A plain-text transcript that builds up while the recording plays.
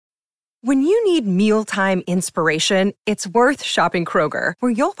When you need mealtime inspiration, it's worth shopping Kroger,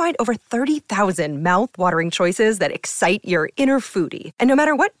 where you'll find over 30,000 mouth-watering choices that excite your inner foodie. And no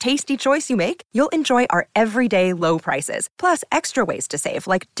matter what tasty choice you make, you'll enjoy our everyday low prices, plus extra ways to save,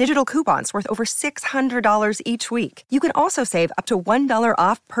 like digital coupons worth over $600 each week. You can also save up to $1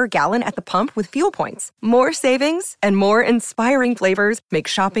 off per gallon at the pump with fuel points. More savings and more inspiring flavors make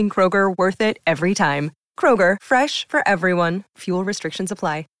shopping Kroger worth it every time. Kroger, fresh for everyone. Fuel restrictions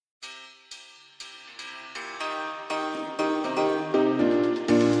apply.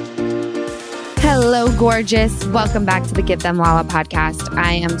 Hello, gorgeous. Welcome back to the Get Them Lala podcast.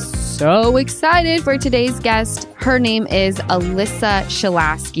 I am so excited for today's guest. Her name is Alyssa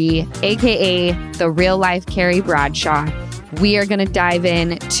Shelasky, aka the real life Carrie Bradshaw. We are going to dive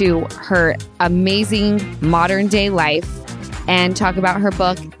into her amazing modern day life and talk about her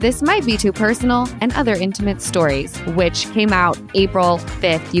book, This Might Be Too Personal, and Other Intimate Stories, which came out April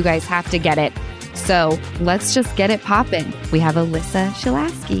 5th. You guys have to get it. So let's just get it poppin'. We have Alyssa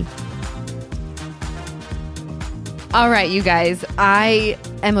Shelasky. All right, you guys, I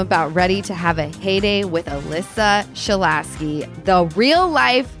am about ready to have a heyday with Alyssa Shelasky, the real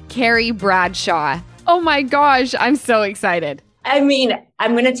life Carrie Bradshaw. Oh my gosh, I'm so excited. I mean,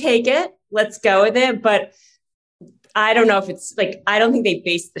 I'm going to take it. Let's go with it. But I don't know if it's like, I don't think they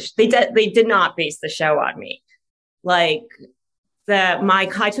based they did not base the show on me. Like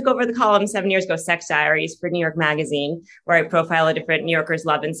I took over the column 7 years ago, Sex Diaries for New York Magazine, where I profile a different New Yorker's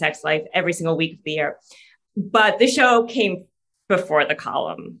love and sex life every single week of the year. But the show came before the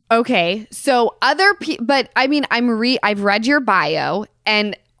column. Okay. So but I mean, I've read your bio,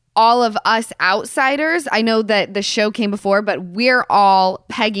 and all of us outsiders, I know that the show came before, but we're all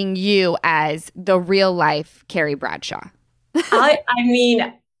pegging you as the real life Carrie Bradshaw. I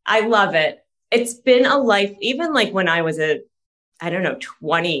mean, I love it. It's been a life, even like when I was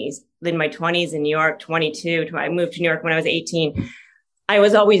 20s, in my 20s in New York, 22, I moved to New York when I was 18. I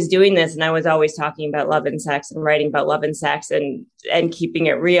was always doing this, and I was always talking about love and sex and writing about love and sex and keeping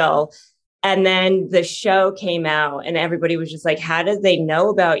it real. And then the show came out, and everybody was just like, how did they know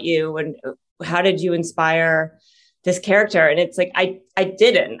about you? And how did you inspire this character? And it's like, I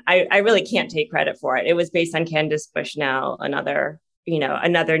didn't. I really can't take credit for it. It was based on Candace Bushnell, another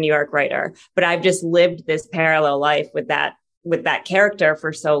New York writer. But I've just lived this parallel life with that character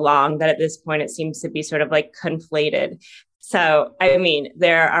for so long that at this point it seems to be sort of like conflated. So, I mean,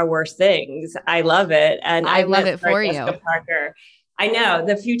 there are worse things. I love it. And I love it for you. Parker. I know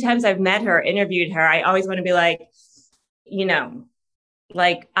the few times I've met her, interviewed her, I always want to be like,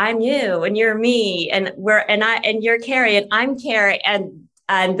 like I'm you and you're me and you're Carrie and I'm Carrie. And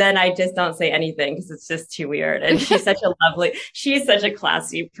then I just don't say anything because it's just too weird. And she's such a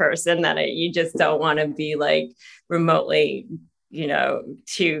classy person that you just don't want to be like remotely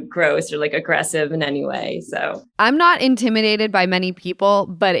too gross or like aggressive in any way. So I'm not intimidated by many people,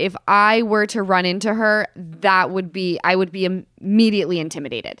 but if I were to run into her, I would be immediately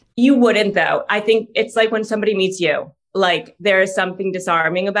intimidated. You wouldn't though. I think it's like when somebody meets you, like there is something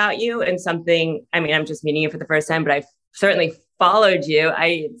disarming about you and something, I mean, I'm just meeting you for the first time, but I've certainly followed you.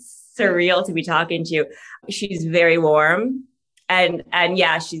 It's surreal to be talking to you. She's very warm and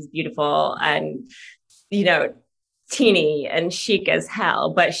yeah, she's beautiful and, teeny and chic as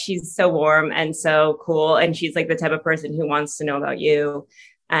hell, but she's so warm and so cool. And she's like the type of person who wants to know about you.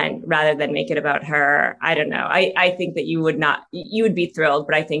 And rather than make it about her, I don't know. I think that you would be thrilled,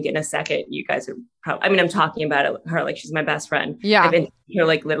 but I think in a second you guys would probably, I mean, I'm talking about her like she's my best friend. Yeah. I've been here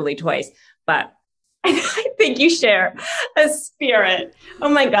like literally twice, but I think you share a spirit. Oh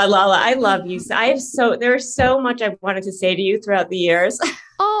my God, Lala, I love you. There's so much I've wanted to say to you throughout the years.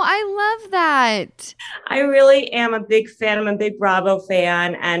 Oh, I love that. I really am a big fan. I'm a big Bravo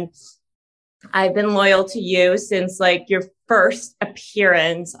fan. And I've been loyal to you since like your first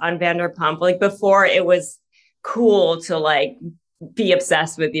appearance on Vanderpump, like before it was cool to like be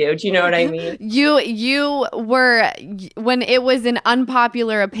obsessed with you. Do you know what I mean? You were, when it was an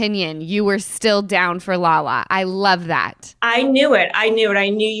unpopular opinion, you were still down for Lala. I love that. I knew it. I knew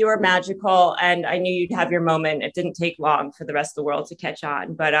you were magical and I knew you'd have your moment. It didn't take long for the rest of the world to catch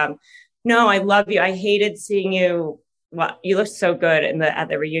on. But no, I love you. I hated seeing you. Well, you looked so good at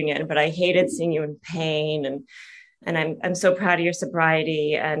the reunion, but I hated seeing you in pain and I'm so proud of your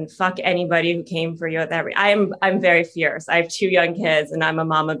sobriety and fuck anybody who came for you at that. I'm very fierce. I have 2 young kids and I'm a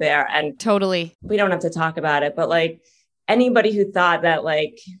mama bear and totally. We don't have to talk about it, but like anybody who thought that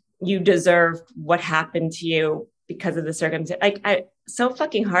like you deserved what happened to you because of the circumstance, like so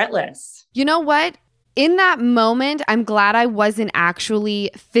fucking heartless. You know what? In that moment, I'm glad I wasn't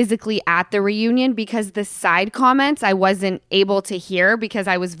actually physically at the reunion because the side comments I wasn't able to hear because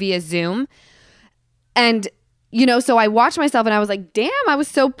I was via Zoom. And, so I watched myself and I was like, damn, I was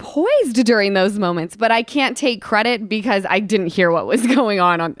so poised during those moments. But I can't take credit because I didn't hear what was going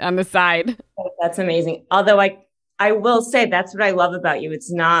on the side. That's amazing. Although I will say that's what I love about you. It's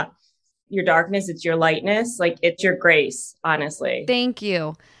not your darkness, it's your lightness. Like, it's your grace, honestly. Thank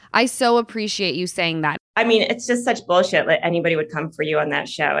you. I so appreciate you saying that. I mean, it's just such bullshit that anybody would come for you on that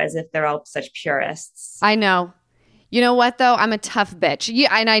show as if they're all such purists. I know. You know what, though? I'm a tough bitch.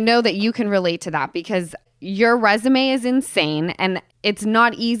 And I know that you can relate to that because your resume is insane and it's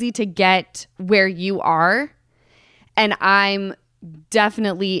not easy to get where you are. And I'm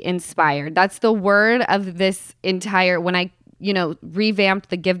definitely inspired. That's the word of this entire, when I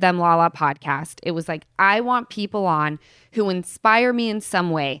revamped the Give Them Lala podcast. It was like, I want people on who inspire me in some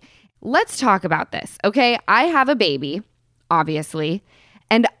way. Let's talk about this, okay? I have a baby, obviously,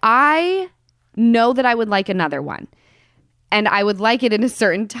 and I know that I would like another one. And I would like it in a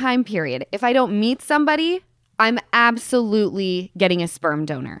certain time period. If I don't meet somebody, I'm absolutely getting a sperm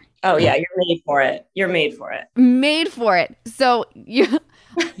donor. Oh, yeah, you're made for it. You're made for it. Made for it. So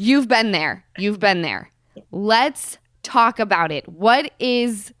you've been there. You've been there. Let's talk about it. What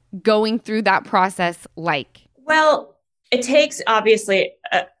is going through that process like? Well, it takes obviously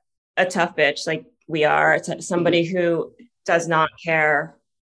a tough bitch like we are, somebody who does not care.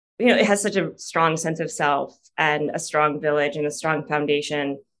 It has such a strong sense of self and a strong village and a strong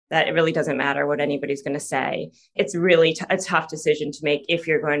foundation that it really doesn't matter what anybody's going to say. It's really a tough decision to make if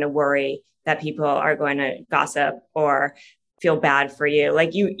you're going to worry that people are going to gossip or feel bad for you.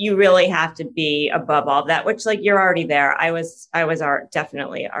 Like you really have to be above all of that, which like you're already there. I was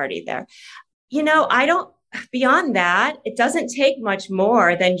definitely already there. Beyond that, it doesn't take much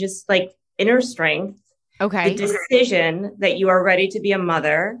more than just like inner strength. Okay. The decision that you are ready to be a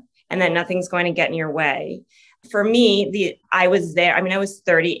mother and that nothing's going to get in your way. For me, I was there. I mean, I was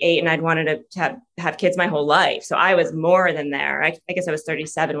 38 and I'd wanted to have kids my whole life. So I was more than there. I guess I was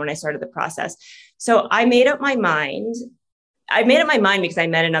 37 when I started the process. So I made up my mind. Because I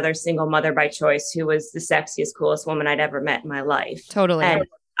met another single mother by choice who was the sexiest, coolest woman I'd ever met in my life. Totally. And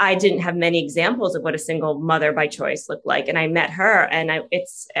I didn't have many examples of what a single mother by choice looked like. And I met her and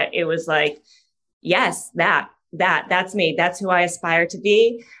it was like, yes, that's me. That's who I aspire to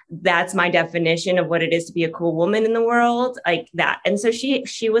be. That's my definition of what it is to be a cool woman in the world, like that. And so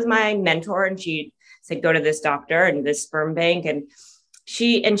she was my mentor and she said, go to this doctor and this sperm bank. And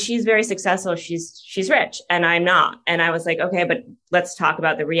she's very successful. She's rich and I'm not. And I was like, okay, but let's talk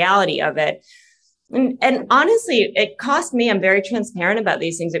about the reality of it. And honestly, it cost me, I'm very transparent about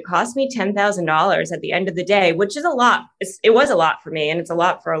these things. It cost me $10,000 at the end of the day, which is a lot. It was a lot for me and it's a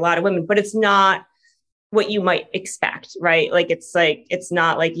lot for a lot of women, but it's not what you might expect, right? It's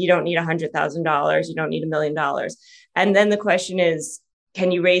not like you don't need $100,000. You don't need $1 million. And then the question is,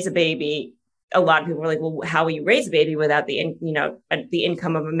 can you raise a baby? A lot of people are like, well, how will you raise a baby without the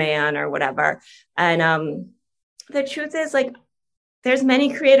income of a man or whatever? And the truth is, like, there's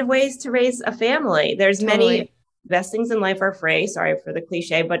many creative ways to raise a family. There's many best things in life are free. Sorry for the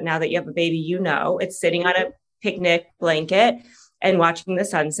cliche, but now that you have a baby, it's sitting on a picnic blanket and watching the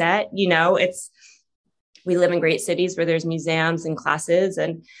sunset. We live in great cities where there's museums and classes.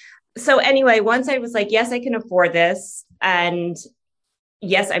 And so anyway, once I was like, yes, I can afford this. And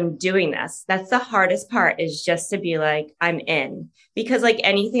yes, I'm doing this. That's the hardest part, is just to be like, I'm in. Because like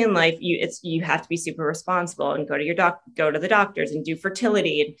anything in life, you have to be super responsible and go to the doctors and do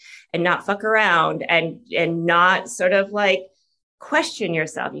fertility and not fuck around and not sort of like question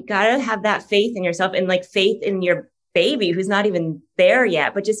yourself. You got to have that faith in yourself and like faith in your baby who's not even there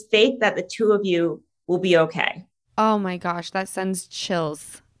yet, but just faith that the two of you will be okay. Oh my gosh, that sends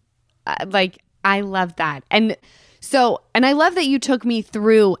chills. I love that. And I love that you took me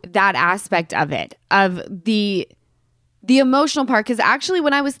through that aspect of it, of the emotional part. Because actually,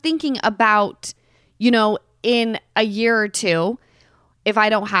 when I was thinking about, in a year or two, if I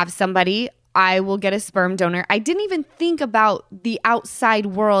don't have somebody, I will get a sperm donor. I didn't even think about the outside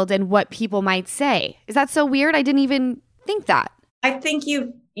world and what people might say. Is that so weird? I didn't even think that. I think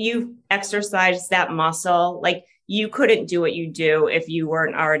you've exercised that muscle. Like, you couldn't do what you do if you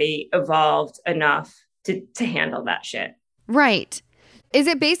weren't already evolved enough to handle that shit. Right. Is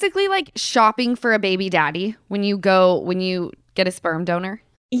it basically like shopping for a baby daddy when you get a sperm donor?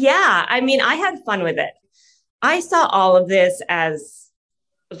 Yeah. I mean, I had fun with it. I saw all of this as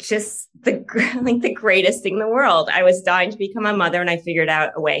just the greatest thing in the world. I was dying to become a mother and I figured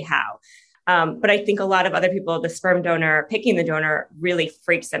out a way how. But I think a lot of other people, the sperm donor, picking the donor really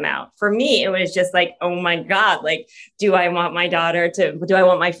freaks them out. For me, it was just like, oh my God, like, do I want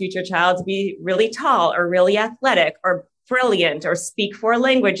my future child to be really tall or really athletic or brilliant or speak 4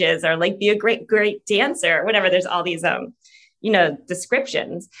 languages or like be a great, great dancer or whatever. There's all these,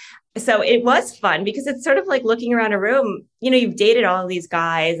 descriptions. So it was fun because it's sort of like looking around a room, you've dated all these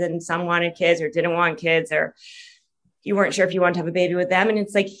guys and some wanted kids or didn't want kids, or you weren't sure if you wanted to have a baby with them. And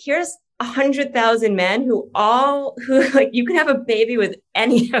it's like, here's 100,000 men who like you can have a baby with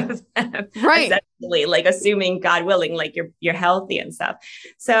any of them, right? Essentially, like assuming God willing, like you're healthy and stuff.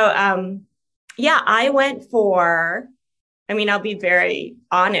 So, I went for, I'll be very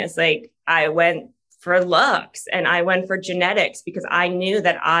honest. Like I went for looks and I went for genetics because I knew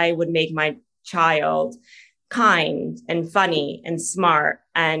that I would make my child kind and funny and smart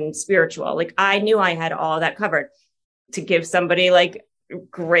and spiritual. Like I knew I had all that covered to give somebody like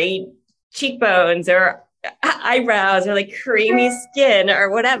great cheekbones or eyebrows or like creamy skin or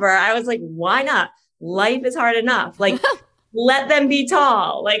whatever. I was like, why not? Life is hard enough. Like, let them be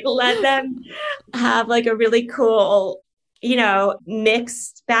tall. Like, let them have like a really cool,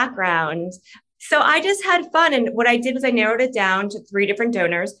 mixed background. So I just had fun. And what I did was I narrowed it down to 3 different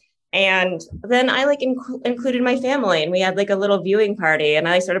donors. And then I like included my family and we had like a little viewing party and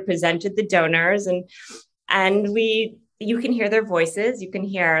I sort of presented the donors and you can hear their voices. You can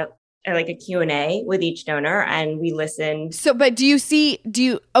hear like a Q&A with each donor and we listened. So, but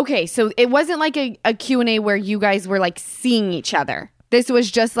okay, so it wasn't like a Q&A where you guys were like seeing each other. This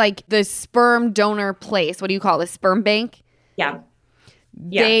was just like the sperm donor place. What do you call it? A sperm bank? Yeah.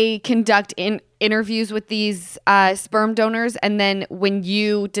 They conduct interviews with these sperm donors. And then when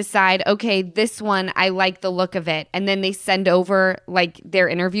you decide, okay, this one, I like the look of it. And then they send over like their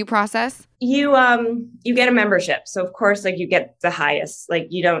interview process. You get a membership. So of course, like you get the highest, like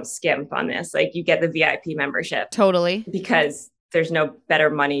you don't skimp on this, like you get the VIP membership. Totally. Because there's no better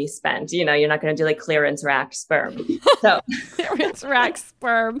money spent. You're not going to do like clearance rack sperm. So clearance rack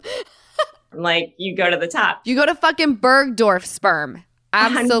sperm. Like you go to the top. You go to fucking Bergdorf Sperm.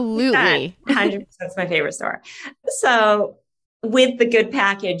 Absolutely. 100%. That's my favorite store. So with the good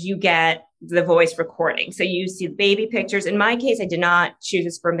package, you get the voice recording. So you see baby pictures. In my case, I did not choose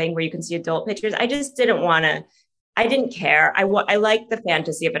a sperm bank where you can see adult pictures. I just didn't want to. I didn't care. I like the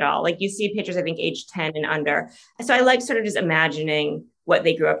fantasy of it all. Like you see pictures, I think age 10 and under. So I like sort of just imagining what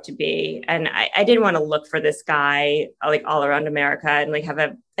they grew up to be. And I didn't want to look for this guy like all around America and like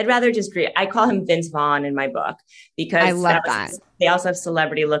I'd rather just dream. I call him Vince Vaughn in my book because I love that. They also have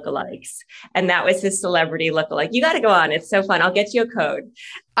celebrity lookalikes. And that was his celebrity lookalike. You got to go on. It's so fun. I'll get you a code.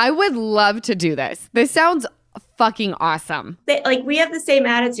 I would love to do this. This sounds fucking awesome. We have the same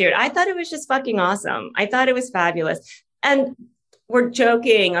attitude. I thought it was just fucking awesome. I thought it was fabulous. And we're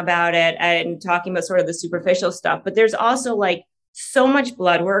joking about it and talking about sort of the superficial stuff, but there's also like so much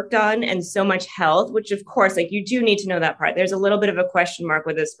blood work done and so much health, which of course, like you do need to know that part. There's a little bit of a question mark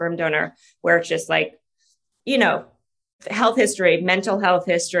with a sperm donor where it's just like, health history, mental health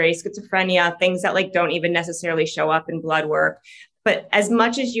history, schizophrenia, things that like don't even necessarily show up in blood work. But as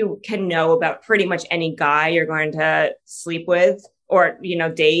much as you can know about pretty much any guy you're going to sleep with or,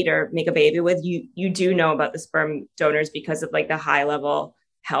 date or make a baby with, you do know about the sperm donors because of like the high level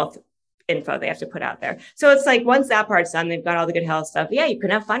health info they have to put out there. So it's like, once that part's done, they've got all the good health stuff. Yeah, you can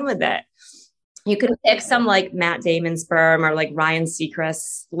have fun with it. You can pick some like Matt Damon sperm or like Ryan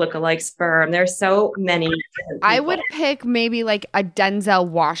Seacrest lookalike sperm. There's so many. I would pick maybe like a Denzel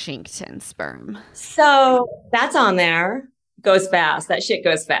Washington sperm. So that's on there. Goes fast. That shit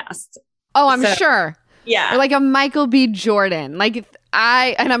goes fast. Oh, I'm sure. Yeah. Or like a Michael B. Jordan.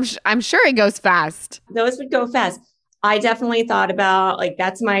 I'm sure it goes fast. Those would go fast. I definitely thought about like,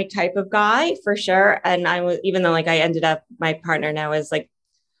 that's my type of guy for sure. And even though like I ended up, my partner now is like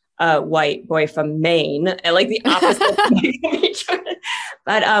a white boy from Maine, and like the opposite.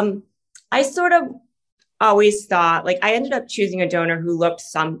 But I sort of always thought like I ended up choosing a donor who looked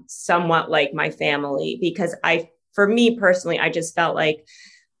somewhat like my family because for me personally, I just felt like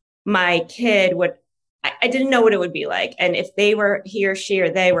my kid I didn't know what it would be like. And if he or she or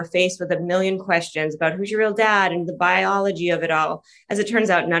they were faced with a million questions about who's your real dad and the biology of it all, as it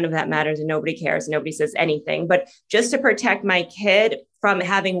turns out, none of that matters and nobody cares. And nobody says anything. But just to protect my kid from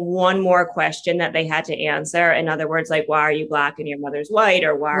having one more question that they had to answer. In other words, like, why are you Black and your mother's white?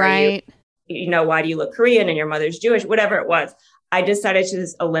 Or why are why do you look Korean and your mother's Jewish? Whatever it was. I decided to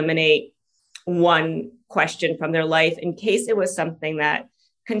just eliminate one question from their life in case it was something that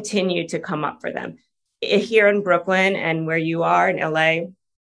continued to come up for them. Here in Brooklyn and where you are in LA,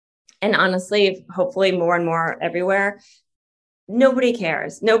 and honestly, hopefully more and more everywhere, nobody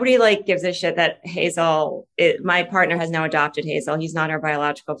cares. Nobody like gives a shit that my partner has now adopted Hazel. He's not her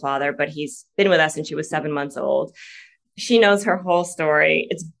biological father, but he's been with us since she was 7 months old. She knows her whole story.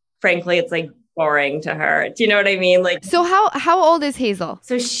 Frankly, it's like boring to her. Do you know what I mean? Like, So how old is Hazel?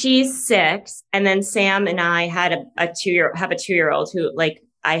 so she's 6, and then Sam and I had a 2-year-old who like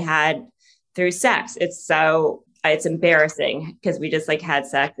I had through sex. It's embarrassing because we just like had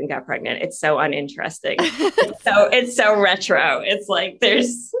sex and got pregnant. It's so uninteresting. It's so retro. It's like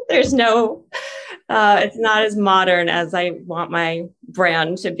there's no it's not as modern as I want my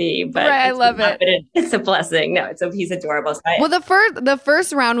brand to be, but right, I love it. It's a blessing. No, he's adorable. Well, the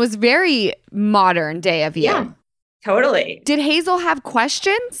first round was very modern day of you. Yeah, totally. Did Hazel have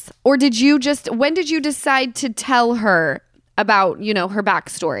questions, or when did you decide to tell her about, her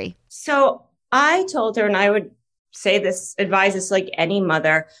backstory? So I told her, and I would advise this like any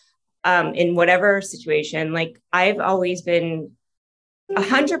mother in whatever situation. Like, I've always been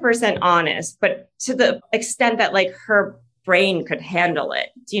 100% honest, but to the extent that like her brain could handle it.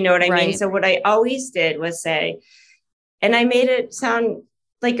 Do you know what I mean? So what I always did was say, and I made it sound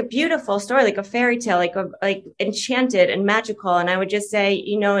like a beautiful story, like a fairy tale, like enchanted and magical. And I would just say,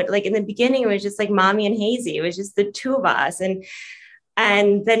 like in the beginning, it was just like mommy and Hazy. It was just the two of us.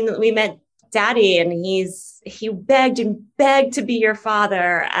 And then we met Daddy, and he begged and begged to be your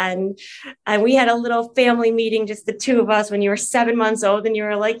father. And we had a little family meeting, just the two of us, when you were 7 months old, and you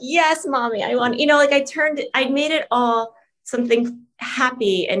were like, yes, mommy, I want, like I made it all something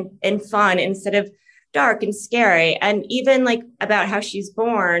happy and fun instead of dark and scary. And even like about how she's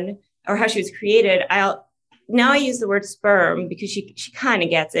born or how she was created. Now I use the word sperm because she kind of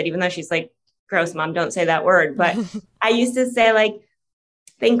gets it, even though she's like, gross, mom, don't say that word. But I used to say, like,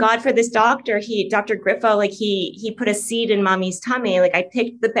 thank God for this doctor. Dr. Griffo, like he put a seed in mommy's tummy. Like, I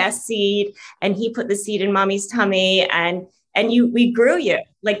picked the best seed, and he put the seed in mommy's tummy, and we grew you.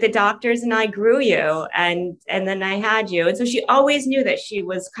 Like, the doctors and I grew you, and then I had you. And so she always knew that she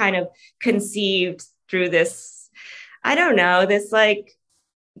was kind of conceived through this, I don't know, this like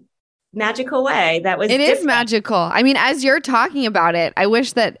magical way that was different. Is magical. I mean, as you're talking about it, I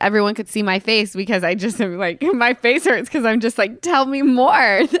wish that everyone could see my face, because I just am like, my face hurts because I'm just like, tell me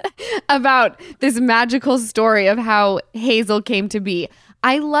more about this magical story of how Hazel came to be.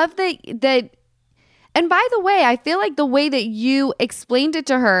 I love that. And by the way, I feel like the way that you explained it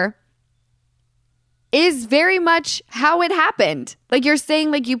to her is very much how it happened. Like, you're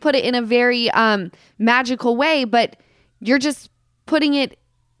saying, like, you put it in a very magical way, but you're just putting it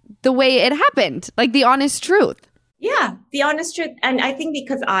the way it happened, like the honest truth. Yeah, the honest truth. And I think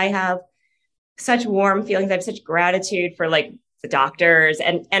because I have such warm feelings, I have such gratitude for like the doctors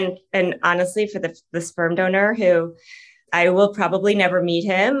and honestly for the sperm donor, who I will probably never meet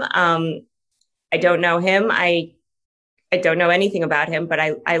him. I don't know him. I don't know anything about him, but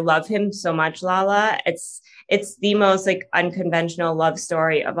I love him so much, Lala. It's the most like unconventional love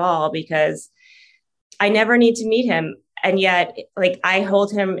story of all, because I never need to meet him. And yet, like, I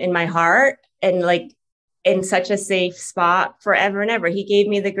hold him in my heart and like in such a safe spot forever and ever. He gave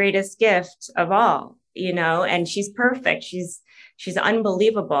me the greatest gift of all, and she's perfect. She's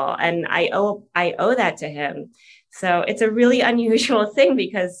unbelievable. And I owe that to him. So it's a really unusual thing,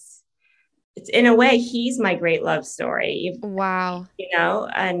 because it's, in a way, he's my great love story. Wow.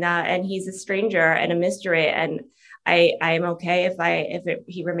 And he's a stranger and a mystery. And I am okay if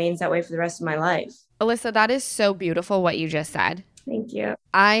he remains that way for the rest of my life. Alyssa, that is so beautiful what you just said. Thank you.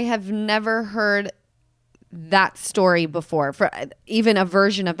 I have never heard that story before, for even a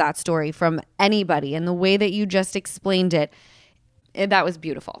version of that story from anybody. And the way that you just explained it, that was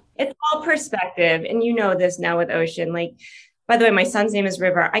beautiful. It's all perspective. And you know this now with Ocean. Like, by the way, my son's name is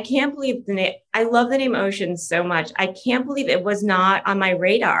River. I can't believe the name. I love the name Ocean so much. I can't believe it was not on my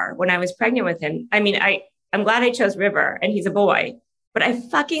radar when I was pregnant with him. I mean, I'm glad I chose River, and he's a boy. But I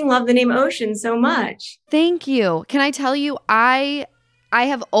fucking love the name Ocean so much. Thank you. Can I tell you, I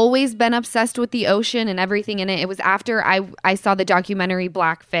have always been obsessed with the ocean and everything in it. It was after I saw the documentary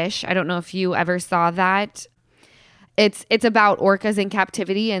Blackfish. I don't know if you ever saw that. It's about orcas in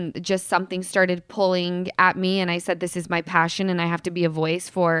captivity, and just something started pulling at me, and I said, this is my passion, and I have to be a voice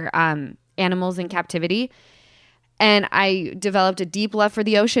for animals in captivity. And I developed a deep love for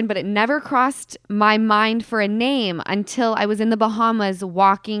the ocean, but it never crossed my mind for a name until I was in the Bahamas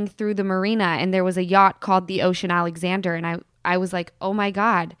walking through the marina, and there was a yacht called the Ocean Alexander. And I was like, oh my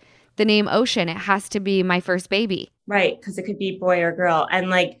God, the name Ocean, it has to be my first baby. Right, because it could be boy or girl. And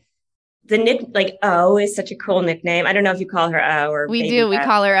like like O is such a cool nickname. I don't know if you call her O or we do. We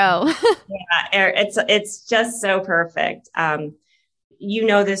call her O. Yeah, it's just so perfect. you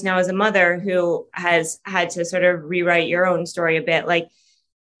know this now as a mother who has had to sort of rewrite your own story a bit, like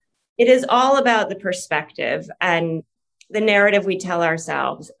it is all about the perspective and the narrative we tell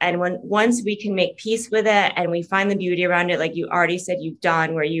ourselves. And once we can make peace with it and we find the beauty around it, like you already said you've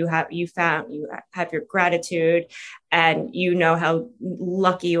done, where you have your gratitude and you know how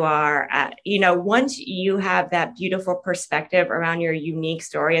lucky you are at, once you have that beautiful perspective around your unique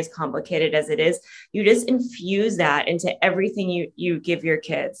story, as complicated as it is, you just infuse that into everything you give your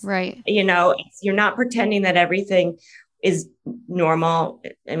kids. Right. You're not pretending that everything is normal.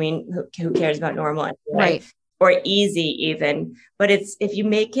 I mean, who cares about normal anyway? Right. Or easy even, but it's, if you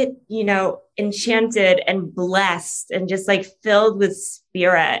make it, enchanted and blessed and just like filled with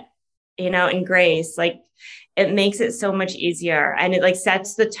spirit, and grace, like it makes it so much easier, and it like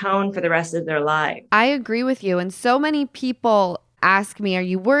sets the tone for the rest of their life. I agree with you. And so many people ask me, are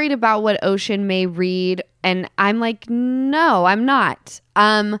you worried about what Ocean may read? And I'm like, no, I'm not.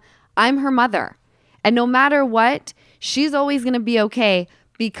 I'm her mother. And no matter what, she's always going to be okay.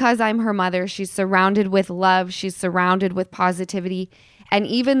 Because I'm her mother, she's surrounded with love. She's surrounded with positivity. And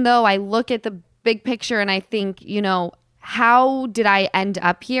even though I look at the big picture and I think, how did I end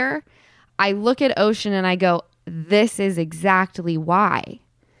up here? I look at Ocean and I go, this is exactly why.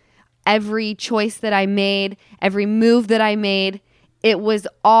 Every choice that I made, every move that I made, it was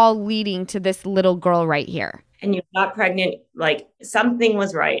all leading to this little girl right here. And you got pregnant, like something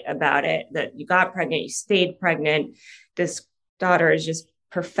was right about it, that you got pregnant, you stayed pregnant. This daughter is just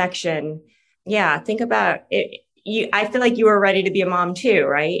perfection. Yeah, think about it. I feel like you were ready to be a mom too,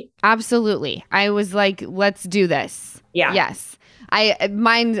 right? Absolutely. I was like, let's do this. Yeah. Yes.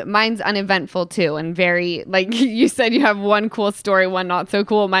 Mine's uneventful too, and very, like you said, you have one cool story, one not so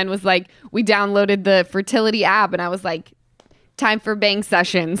cool. Mine was like, we downloaded the fertility app and I was like, time for bang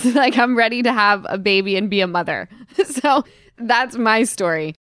sessions. Like I'm ready to have a baby and be a mother. So that's my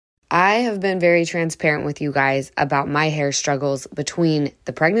story. I have been very transparent with you guys about my hair struggles between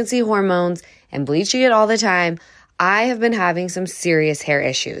the pregnancy hormones and bleaching it all the time. I have been having some serious hair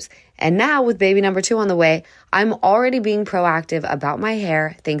issues. And now with baby number 2 on the way, I'm already being proactive about my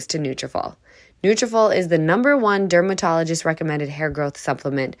hair thanks to Nutrafol. Nutrafol is the #1 dermatologist recommended hair growth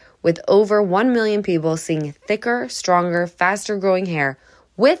supplement, with over 1 million people seeing thicker, stronger, faster growing hair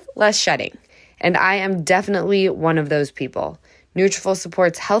with less shedding. And I am definitely one of those people. Nutrafol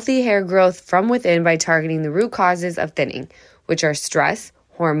supports healthy hair growth from within by targeting the root causes of thinning, which are stress,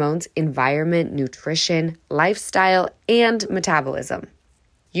 hormones, environment, nutrition, lifestyle, and metabolism.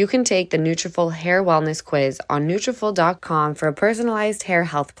 You can take the Nutrafol Hair Wellness Quiz on Nutrafol.com for a personalized hair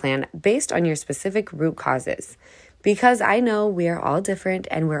health plan based on your specific root causes. Because I know we are all different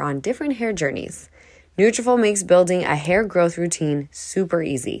and we're on different hair journeys. Nutrafol makes building a hair growth routine super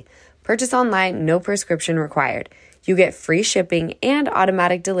easy. Purchase online, no prescription required. You get free shipping and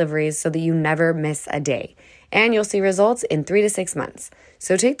automatic deliveries so that you never miss a day. And you'll see results in 3 to 6 months.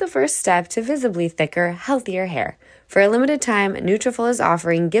 So take the first step to visibly thicker, healthier hair. For a limited time, Nutrafol is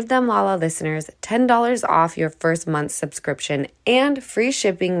offering Give Them Lala listeners $10 off your first month's subscription and free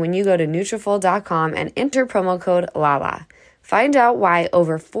shipping when you go to Nutrafol.com and enter promo code LALA. Find out why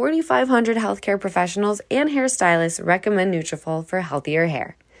over 4,500 healthcare professionals and hairstylists recommend Nutrafol for healthier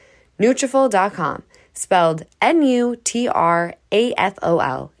hair. Nutrafol.com. Spelled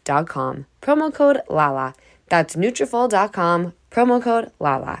Nutrafol.com. Promo code LALA. That's Nutrafol.com. Promo code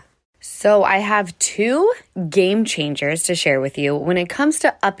LALA. So I have 2 game changers to share with you when it comes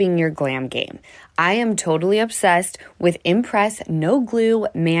to upping your glam game. I am totally obsessed with Impress No Glue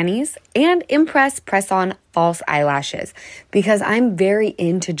Manis and Impress Press-On False Eyelashes because I'm very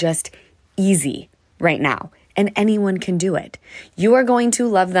into just easy right now, and anyone can do it. You are going to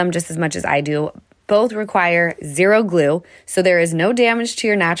love them just as much as I do. Both require 0 glue, so there is no damage to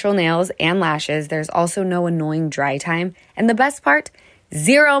your natural nails and lashes. There's also no annoying dry time. And the best part,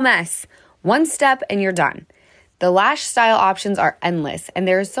 0 mess. 1 step and you're done. The lash style options are endless, and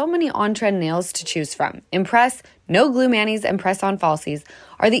there are so many on-trend nails to choose from. Impress No Glue Manis and Press-On Falsies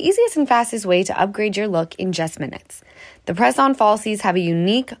are the easiest and fastest way to upgrade your look in just minutes. The Press-On Falsies have a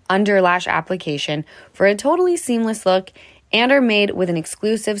unique under lash application for a totally seamless look and are made with an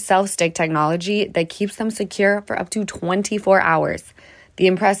exclusive self-stick technology that keeps them secure for up to 24 hours. The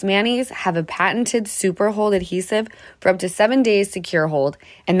Impress Manis have a patented super hold adhesive for up to 7 days secure hold,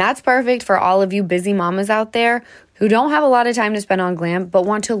 and that's perfect for all of you busy mamas out there who don't have a lot of time to spend on glam but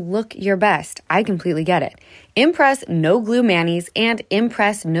want to look your best. I completely get it. Impress No Glue Manis and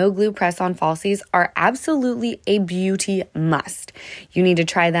Impress No Glue Press-On Falsies are absolutely a beauty must. You need to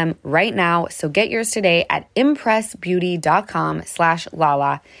try them right now, so get yours today at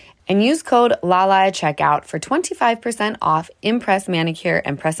impressbeauty.com/lala and use code LALA at checkout for 25% off Impress Manicure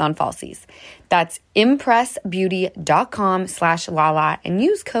and Press-On Falsies. That's impressbeauty.com/LALA and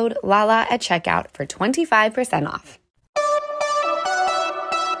use code LALA at checkout for 25% off.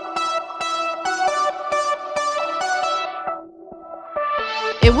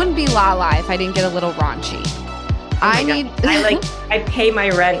 It wouldn't be Lala if I didn't get a little raunchy. I pay my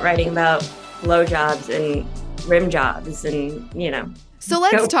rent writing about blowjobs and rim jobs and, So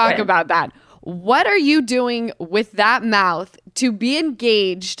let's talk about that. What are you doing with that mouth to be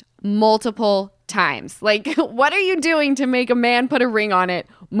engaged multiple times? Like, what are you doing to make a man put a ring on it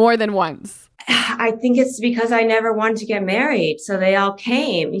more than once? I think it's because I never wanted to get married. So they all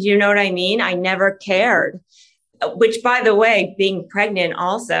came. You know what I mean? I never cared. Which, by the way, being pregnant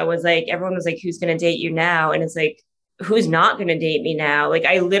also was like, everyone was like, who's going to date you now? And it's like, who's not going to date me now? Like,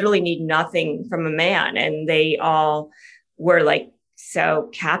 I literally need nothing from a man. And they all were like so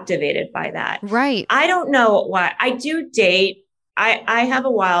captivated by that. Right. I don't know why. I do date. I have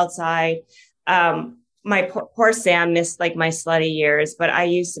a wild side. My poor Sam missed like my slutty years, but I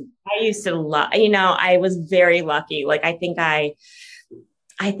used to love, I was very lucky. Like, I think I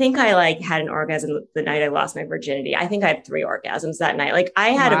like had an orgasm the night I lost my virginity. I think I had 3 orgasms that night. Like, I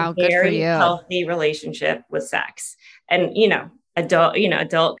had a very healthy relationship with sex and,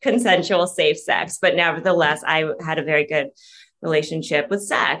 adult consensual, safe sex. But nevertheless, I had a very good relationship with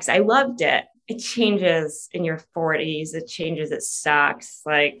sex. I loved it. It changes in your 40s. It changes. It sucks.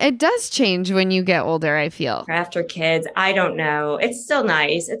 Like, it does change when you get older, I feel. After kids, I don't know. It's still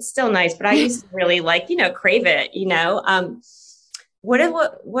nice. But I used to really crave it, Where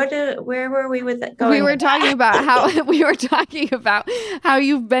were we with that going? We were talking about how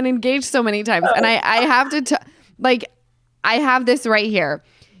you've been engaged so many times. And I have to I have this right here.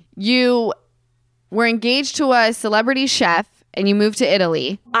 You were engaged to a celebrity chef and you moved to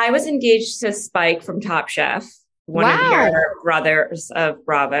Italy. I was engaged to Spike from Top Chef, one of your brothers of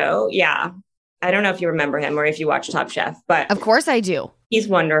Bravo. Yeah. I don't know if you remember him or if you watch Top Chef, but of course I do. He's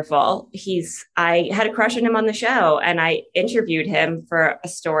wonderful. I had a crush on him on the show and I interviewed him for a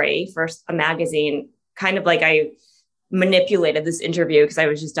story for a magazine, kind of like I manipulated this interview because I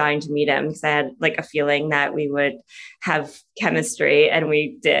was just dying to meet him because I had like a feeling that we would have chemistry and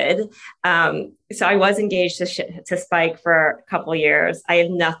we did. So I was engaged to Spike for a couple years. I have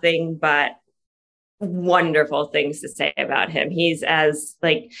nothing but wonderful things to say about him. He's as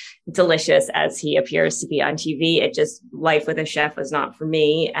like delicious as he appears to be on TV. It just, life with a chef was not for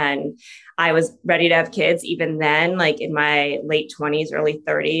me. And I was ready to have kids even then, like in my late 20s, early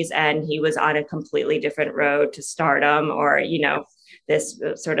 30s. And he was on a completely different road to stardom or, this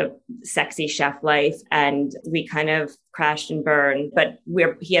sort of sexy chef life. And we kind of crashed and burned, but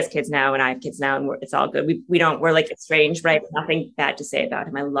he has kids now and I have kids now and it's all good. We're like estranged, but I have nothing bad to say about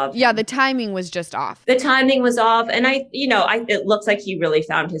him. I love him. Yeah. The timing was just off. The timing was off. And it looks like he really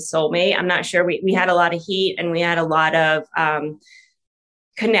found his soulmate. I'm not sure. We had a lot of heat and we had a lot of,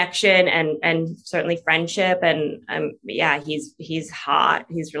 connection and certainly friendship. And he's hot.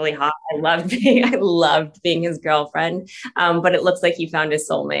 He's really hot. I loved being his girlfriend. But it looks like he found his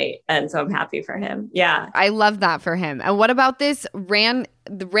soulmate. And so I'm happy for him. Yeah. I love that for him. And what about this the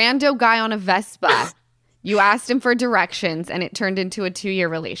rando guy on a Vespa? You asked him for directions and it turned into a 2-year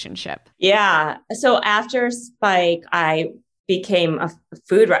relationship. Yeah. So after Spike, I became a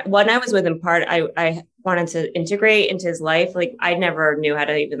food writer. When I was with him, I wanted to integrate into his life. Like, I never knew how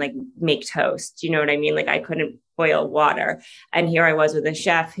to even like make toast. You know what I mean? Like, I couldn't boil water. And here I was with a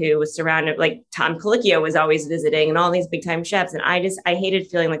chef who was surrounded, like Tom Colicchio was always visiting and all these big time chefs. And I hated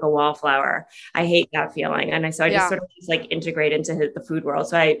feeling like a wallflower. I hate that feeling. And so I just sort of just like integrate into the food world.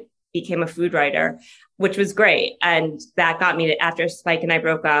 So I became a food writer, which was great. And that got me to, after Spike and I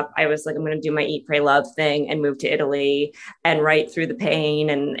broke up, I was like, I'm going to do my Eat, Pray, Love thing and move to Italy and write through the pain.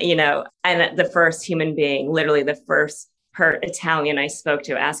 And, and the first human being, literally the first Italian I spoke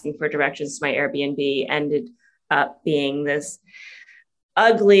to asking for directions to my Airbnb ended up being this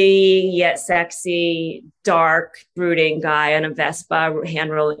ugly yet sexy, dark, brooding guy on a Vespa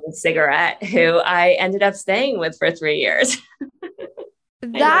hand rolling a cigarette who I ended up staying with for 3 years.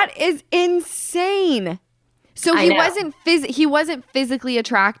 That is insane. So he wasn't physically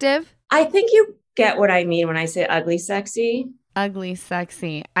attractive? I think you get what I mean when I say ugly sexy. Ugly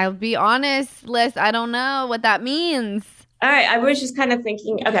sexy. I'll be honest, Liz, I don't know what that means. All right. I was just kind of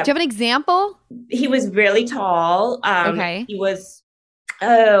thinking, okay. Do you have an example? He was really tall. Okay. He was,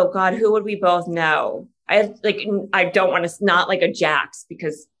 oh God, who would we both know? I don't want to, not like a Jax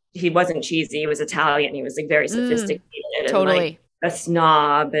because he wasn't cheesy. He was Italian. He was like very sophisticated. Totally. And, like, a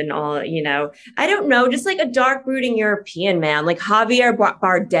snob and all, I don't know, just like a dark brooding European man, like Javier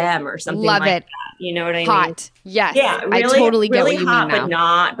Bardem or something Love like it. that. You know what I mean? Hot. Yes. Yeah, really, I totally get really what you hot, mean now. but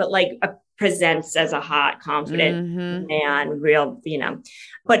not, but like presents as a hot, confident man, real,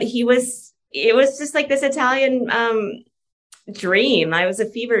 but it was just like this Italian dream. I was a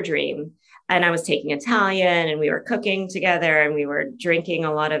fever dream. And I was taking Italian and we were cooking together and we were drinking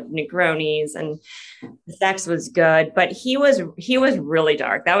a lot of Negronis and the sex was good, but he was really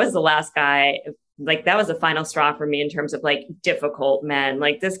dark. That was the last guy. Like that was the final straw for me in terms of like difficult men.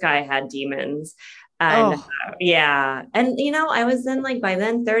 Like this guy had demons and yeah. And I was then like by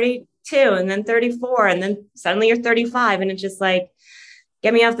then 32 and then 34 and then suddenly you're 35 and it's just like,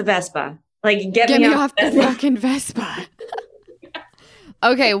 get me off the Vespa. Like get me off the fucking Vespa.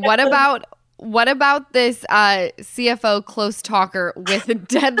 Okay. What about this CFO close talker with a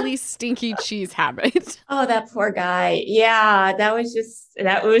deadly stinky cheese habit? Oh, that poor guy. Yeah, that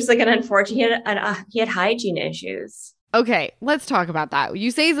was like an unfortunate, he had hygiene issues. Okay, let's talk about that. You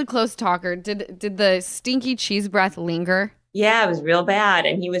say he's a close talker. Did the stinky cheese breath linger? Yeah, it was real bad.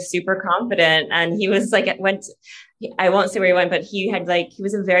 And he was super confident. And he was like, I won't say where he went, but he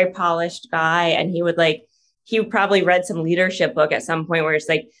was a very polished guy. And he probably read some leadership book at some point where it's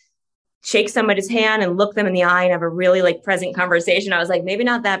like, shake somebody's hand and look them in the eye and have a really like present conversation. I was like, maybe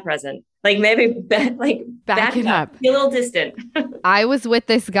not that present. Like maybe back it up. Be a little distant. I was with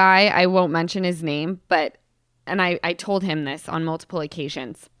this guy. I won't mention his name, and I told him this on multiple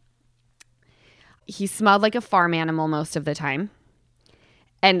occasions. He smelled like a farm animal most of the time.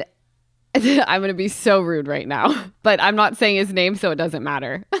 And I'm going to be so rude right now, but I'm not saying his name, so it doesn't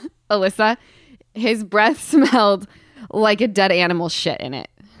matter. Alyssa, his breath smelled like a dead animal shit in it.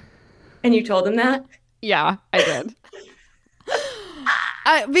 And you told him that? Yeah, I did.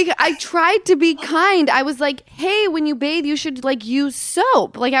 Because I tried to be kind. I was like, hey, when you bathe, you should like use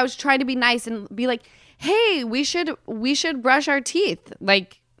soap. Like I was trying to be nice and be like, hey, we should brush our teeth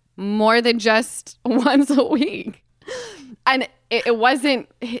like more than just once a week. And it wasn't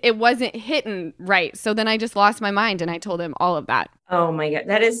hitting right. So then I just lost my mind and I told him all of that. Oh my God.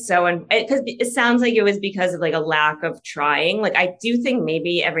 That is so, because it sounds like it was because of like a lack of trying. Like I do think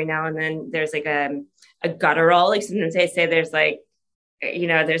maybe every now and then there's like a guttural, like sometimes they say there's like,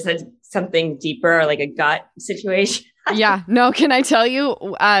 there's something deeper, like a gut situation. Yeah. No, can I tell you,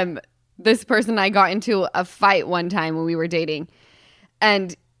 this person and I got into a fight one time when we were dating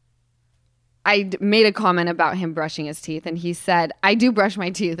and I made a comment about him brushing his teeth and he said, I do brush my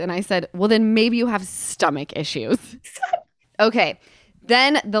teeth. And I said, well, then maybe you have stomach issues. Okay.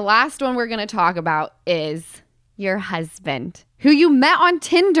 Then the last one we're going to talk about is your husband, who you met on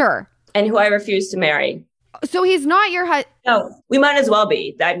Tinder. And who I refused to marry. So he's not your husband. No, we might as well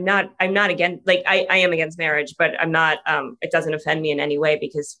be. I'm not against, like, I am against marriage, but I'm not, it doesn't offend me in any way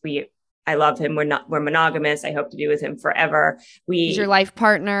because I love him. We're monogamous. I hope to be with him forever. He's your life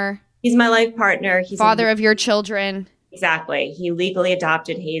partner. He's my life partner. He's father of your children. Exactly. He legally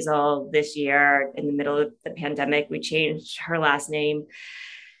adopted Hazel this year in the middle of the pandemic. We changed her last name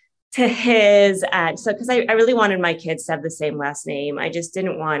to his. And so, because I really wanted my kids to have the same last name. I just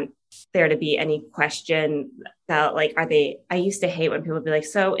didn't want there to be any question about like, I used to hate when people would be like,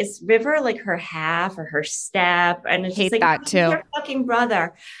 so is River like her half or her step? And it's hate just like, that too. Your fucking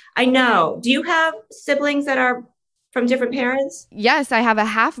brother. I know. Do you have siblings that are from different parents? Yes, I have a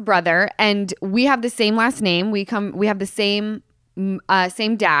half brother and we have the same last name. We have the same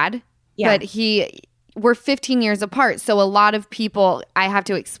dad, yeah. But we're 15 years apart. So a lot of people I have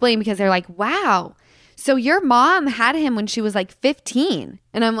to explain because they're like, wow, so your mom had him when she was like 15.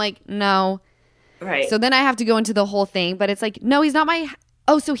 And I'm like, no. Right. So then I have to go into the whole thing, but it's like, no, he's not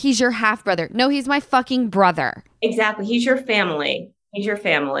so he's your half brother. No, he's my fucking brother. Exactly. He's your family. He's your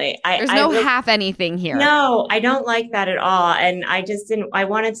family. There's no half anything here. No, I don't like that at all. And I just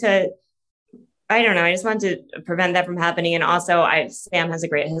wanted to prevent that from happening. And also Sam has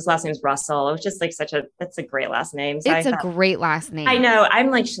his last name is Russell. It was just like that's a great last name. So it's a great last name. I know. I'm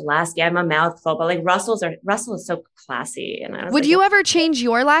like Shelasky. I'm a mouthful, but like Russell is so classy. And would you ever change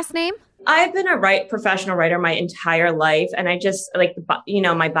your last name? I've been a professional writer my entire life. And I just like,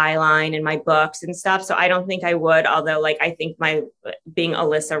 my byline and my books and stuff. So I don't think I would, although like, I think my being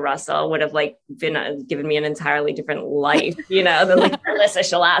Alyssa Russell would have like been given me an entirely different life, than like Alyssa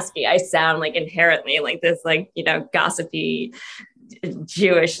Shelasky. I sound like inherently like this, like, gossipy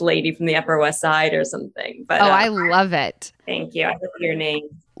Jewish lady from the Upper West Side or something. But I love it. Thank you. I love your name.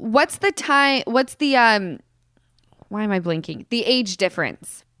 What's the why am I blinking? The age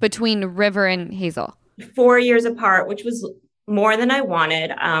difference between River and Hazel? 4 years apart, which was more than I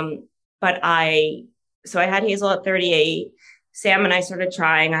wanted. But I had Hazel at 38 Sam and I started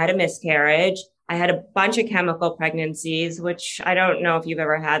trying. I had a miscarriage. I had a bunch of chemical pregnancies, which I don't know if you've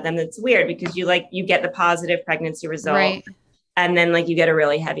ever had them. It's weird because you get the positive pregnancy result. Right. And then like you get a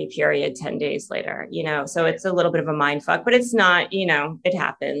really heavy period 10 days later, so it's a little bit of a mind fuck, but it's not, it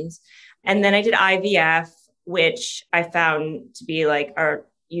happens. And then I did IVF, which I found to be like a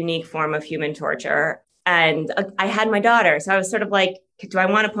unique form of human torture. And I had my daughter. So I was sort of like, do I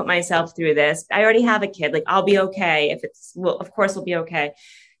want to put myself through this? I already have a kid. Like, I'll be okay. Of course we'll be okay.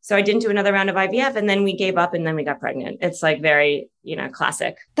 So I didn't do another round of IVF, and then we gave up, and then we got pregnant. It's like very,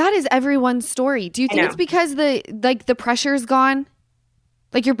 classic. That is everyone's story. Do you think it's because the pressure is gone?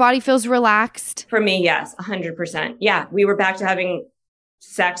 Like your body feels relaxed? For me, yes, 100%. Yeah, we were back to having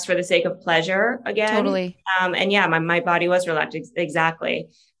sex for the sake of pleasure again. Totally. And yeah, my body was relaxed. Exactly.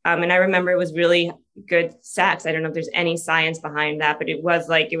 And I remember it was really good sex. I don't know if there's any science behind that, but it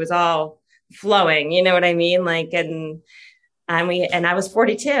was all flowing. You know what I mean? Like, and I was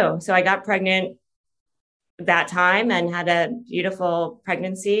 42. So I got pregnant that time and had a beautiful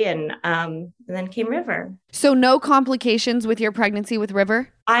pregnancy, and then came River. So no complications with your pregnancy with River?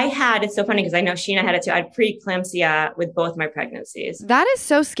 It's so funny because I know Sheena had it too. I had preeclampsia with both my pregnancies. That is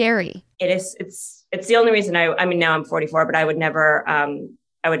so scary. It is. It's the only reason I mean, now I'm 44, but I would never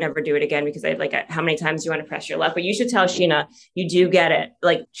do it again because how many times do you want to press your luck? But you should tell Sheena, you do get it.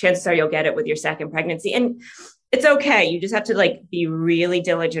 Like, chances are you'll get it with your second pregnancy. And it's okay. You just have to be really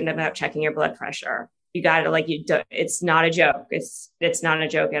diligent about checking your blood pressure. You got to it's not a joke. It's not a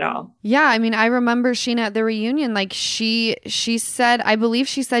joke at all. Yeah. I mean, I remember Sheena at the reunion, she said, I believe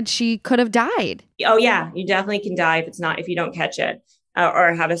she said she could have died. Oh yeah. You definitely can die if you don't catch it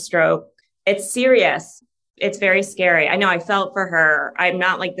or have a stroke. It's serious. It's very scary. I know, I felt for her. I'm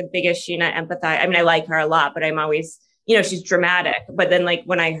not the biggest Sheena empathize. I mean, I like her a lot, but I'm always, she's dramatic. But then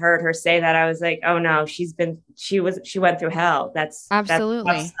when I heard her say that, I was like, oh no, she went through hell. That's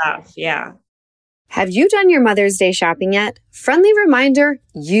absolutely that's tough stuff. Yeah. Have you done your Mother's Day shopping yet? Friendly reminder,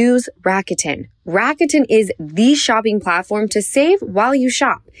 use Rakuten. Rakuten is the shopping platform to save while you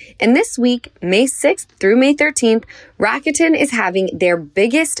shop. And this week, May 6th through May 13th, Rakuten is having their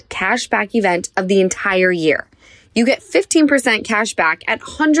biggest cashback event of the entire year. You get 15% cash back at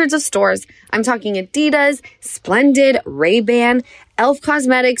hundreds of stores. I'm talking Adidas, Splendid, Ray-Ban, Elf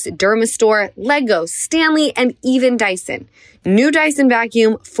Cosmetics, Dermastore, Lego, Stanley, and even Dyson. New Dyson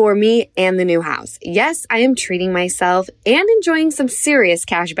vacuum for me and the new house. Yes, I am treating myself and enjoying some serious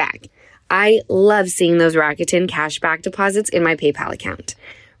cash back. I love seeing those Rakuten cashback deposits in my PayPal account.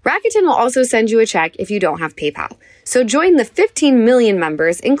 Rakuten will also send you a check if you don't have PayPal. So join the 15 million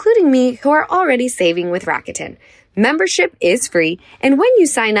members, including me, who are already saving with Rakuten. Membership is free, and when you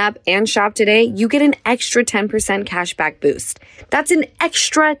sign up and shop today, you get an extra 10% cashback boost. That's an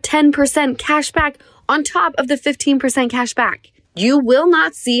extra 10% cashback on top of the 15% cashback. You will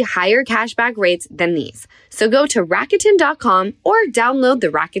not see higher cashback rates than these. So go to Rakuten.com or download the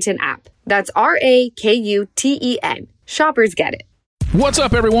Rakuten app. That's Rakuten. Shoppers get it. What's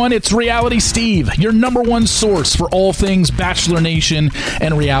up, everyone? It's Reality Steve, your number one source for all things Bachelor Nation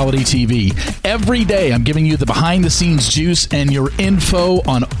and reality TV. Every day, I'm giving you the behind-the-scenes juice and your info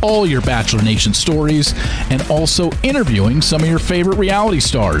on all your Bachelor Nation stories, and also interviewing some of your favorite reality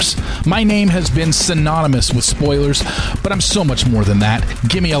stars. My name has been synonymous with spoilers, but I'm so much more than that.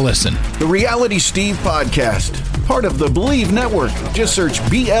 Give me a listen. The Reality Steve Podcast, part of the Believe Network. Just search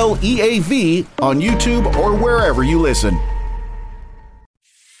BLEAV on YouTube or wherever you listen.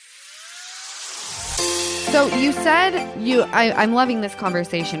 So you said I'm loving this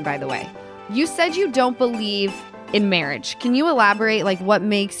conversation, by the way. You said you don't believe in marriage. Can you elaborate, what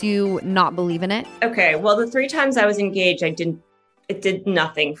makes you not believe in it? Okay. Well, the 3 times I was engaged, it did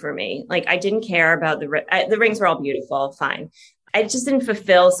nothing for me. I didn't care about the rings were all beautiful. Fine. I just didn't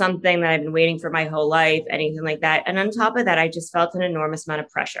fulfill something that I've been waiting for my whole life, anything like that. And on top of that, I just felt an enormous amount of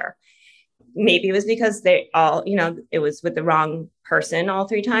pressure. Maybe it was because they all, it was with the wrong person all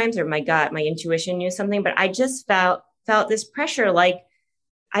 3 times, or my gut, my intuition knew something, but I just felt this pressure.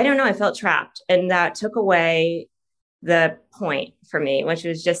 I don't know, I felt trapped, and that took away the point for me, which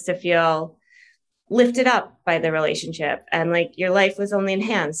was just to feel lifted up by the relationship. And your life was only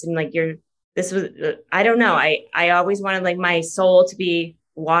enhanced. And I don't know. I always wanted my soul to be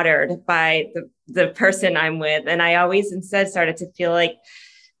watered by the person I'm with. And I always instead started to feel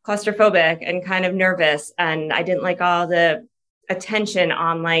claustrophobic and kind of nervous. And I didn't like all the attention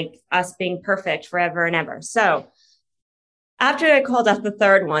on us being perfect forever and ever. So after I called off the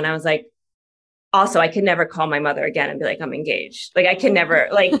 3rd one, I was also, I could never call my mother again and be I'm engaged. I could never,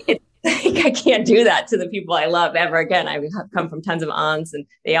 I can't do that to the people I love ever again. I have come from tons of aunts, and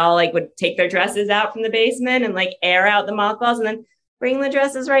they all like would take their dresses out from the basement and like air out the mothballs and then bring the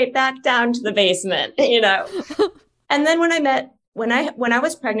dresses right back down to the basement, And then when I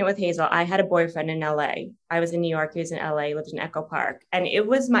was pregnant with Hazel, I had a boyfriend in LA. I was in New York. He was in LA, lived in Echo Park. And it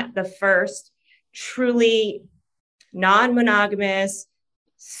was the first truly non-monogamous,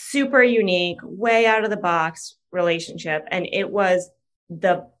 super unique, way out of the box relationship. And it was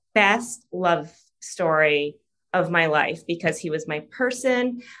the best love story of my life because he was my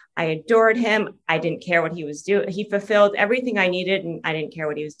person. I adored him. I didn't care what he was doing. He fulfilled everything I needed, and I didn't care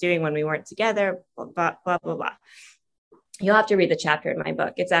what he was doing when we weren't together, blah, blah, blah, blah. You'll have to read the chapter in my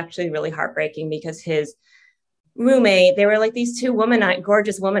book. It's actually really heartbreaking because his roommate, they were like these two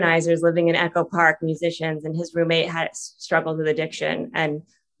gorgeous womanizers living in Echo Park, musicians, and his roommate had struggled with addiction. And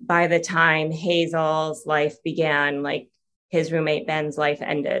by the time Hazel's life began, like his roommate Ben's life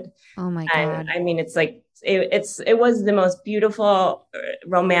ended. Oh my God. And I mean, it's like, it was the most beautiful,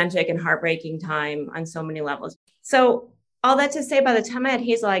 romantic and heartbreaking time on so many levels. So all that to say, by the time I had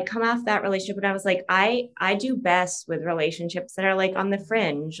Hazel, I'd come off that relationship and I was like, I do best with relationships that are like on the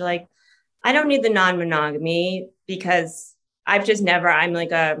fringe. Like, I don't need the non-monogamy because I'm just not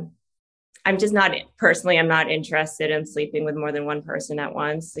personally, I'm not interested in sleeping with more than one person at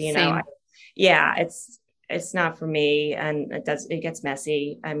once. It's not for me. And it gets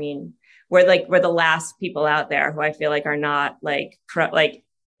messy. I mean, we're the last people out there who I feel like are not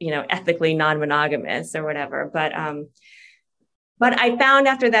ethically non-monogamous or whatever. But I found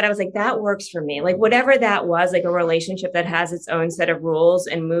after that, I was like, that works for me. Like whatever that was, like a relationship that has its own set of rules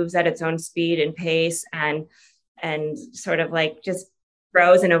and moves at its own speed and pace and sort of like just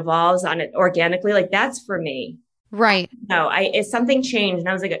grows and evolves on it organically. Like that's for me. Right. No, if something changed and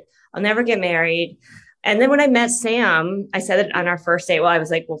I was like, I'll never get married. And then when I met Sam, I said it on our first date. Well, I was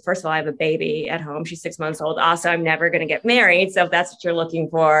like, well, first of all, I have a baby at home. She's 6 months old. Also, I'm never going to get married. So if that's what you're looking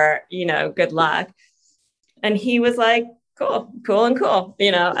for, good luck. And he was like, cool.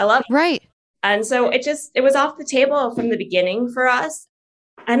 I love it. Right. And so it was off the table from the beginning for us.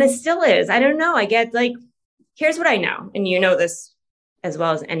 And it still is. I don't know. I get like, here's what I know. And you know this as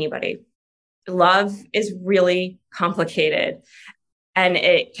well as anybody. Love is really complicated and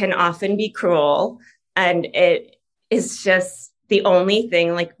it can often be cruel. And it is just the only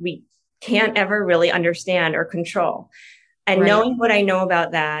thing like we can't ever really understand or control. And knowing what I know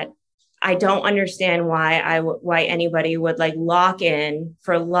about that, I don't understand why anybody would like lock in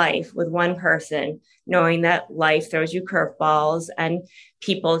for life with one person, knowing that life throws you curveballs and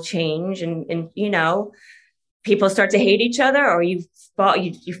people change and people start to hate each other, or you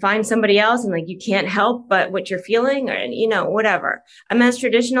find somebody else and like you can't help but what you're feeling, or whatever. I'm as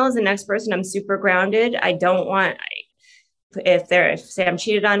traditional as the next person. I'm super grounded. I don't want if Sam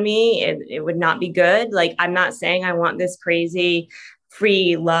cheated on me, it would not be good. Like I'm not saying I want this crazy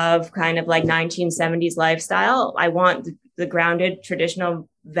free love kind of like 1970s lifestyle. I want the grounded traditional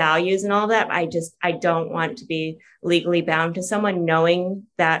values and all that. I don't want to be legally bound to someone, knowing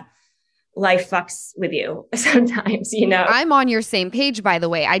that life fucks with you sometimes, I'm on your same page, by the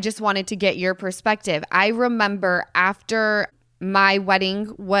way. I just wanted to get your perspective. I remember after my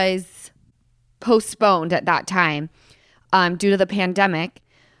wedding was postponed at that time due to the pandemic,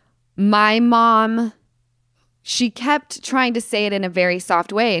 my mom, she kept trying to say it in a very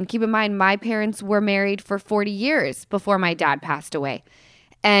soft way. And keep in mind, my parents were married for 40 years before my dad passed away.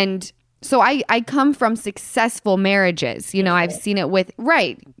 And so I come from successful marriages. I've seen it with,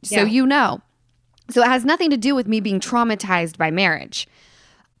 right. So, So it has nothing to do with me being traumatized by marriage.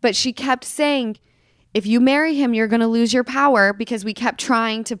 But she kept saying, if you marry him, you're going to lose your power, because we kept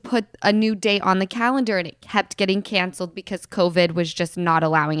trying to put a new date on the calendar and it kept getting canceled because COVID was just not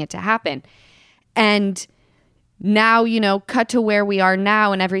allowing it to happen. And now, cut to where we are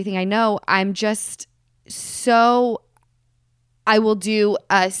now and everything I know, I'm just I will do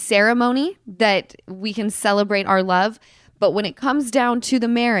a ceremony that we can celebrate our love. But when it comes down to the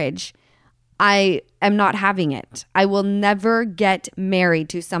marriage, I am not having it. I will never get married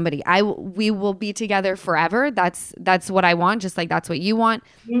to somebody. We will be together forever. That's what I want, just like that's what you want.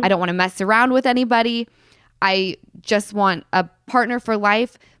 Mm-hmm. I don't want to mess around with anybody. I just want a partner for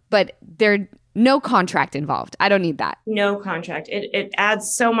life, but there's no contract involved. I don't need that. No contract. It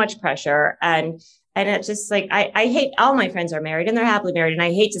adds so much pressure. And it's just like, I hate, all my friends are married and they're happily married. And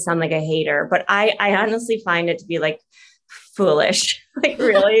I hate to sound like a hater, but I honestly find it to be like foolish, like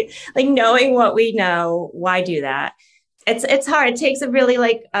really, like knowing what we know, why do that? It's hard. It takes a really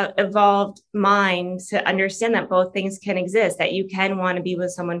like evolved mind to understand that both things can exist, that you can want to be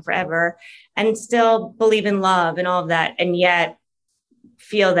with someone forever and still believe in love and all of that. And yet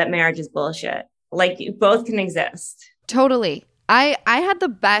feel that marriage is bullshit. Like both can exist. Totally. I had the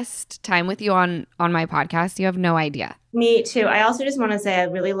best time with you on my podcast. You have no idea. Me too. I also just want to say I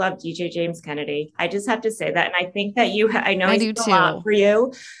really love DJ James Kennedy. I just have to say that. And I think that I know he's done a lot for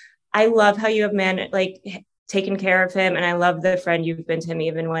you. I love how you have taken care of him. And I love the friend you've been to him,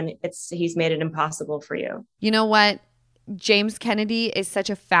 even when he's made it impossible for you. You know what? James Kennedy is such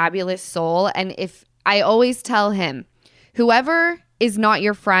a fabulous soul. And if I always tell him, whoever is not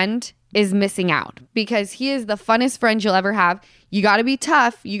your friend is missing out, because he is the funnest friend you'll ever have. You got to be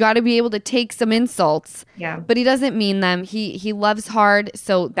tough. You got to be able to take some insults. Yeah. But he doesn't mean them. He loves hard,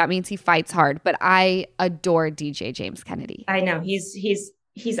 so that means he fights hard. But I adore DJ James Kennedy. I know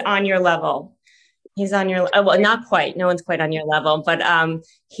he's on your level. He's on your well, not quite. No one's quite on your level, but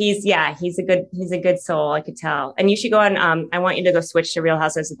he's a good soul. I could tell. And you should go on. I want you to go switch to Real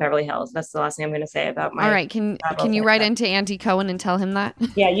Housewives of Beverly Hills. That's the last thing I'm going to say about my. All right, can you write into Andy Cohen and tell him that?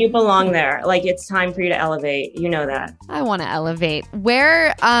 Yeah, you belong there. Like it's time for you to elevate. You know that. I want to elevate.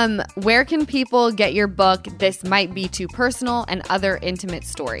 Where can people get your book? This Might Be Too Personal and Other Intimate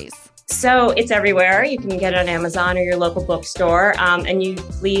Stories. So it's everywhere. You can get it on Amazon or your local bookstore. And you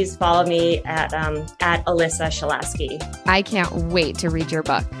please follow me at Alyssa Shelasky. I can't wait to read your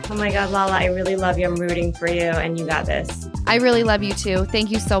book. Oh my God, Lala, I really love you. I'm rooting for you and you got this. I really love you too.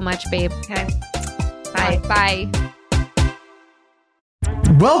 Thank you so much, babe. Okay. Bye. Bye.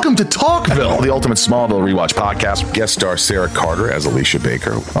 Welcome to Talkville, the ultimate Smallville rewatch podcast. Guest star Sarah Carter as Alicia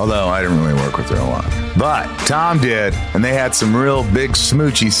Baker, although I didn't really work with her a lot. But Tom did, and they had some real big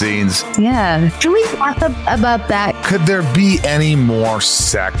smoochy scenes. Yeah. Can we talk about that? Could there be any more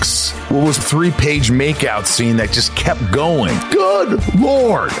sex? What was a 3-page makeout scene that just kept going? Good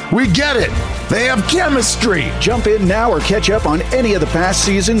Lord, we get it. They have chemistry. Jump in now or catch up on any of the past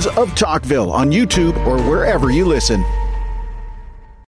seasons of Talkville on YouTube or wherever you listen.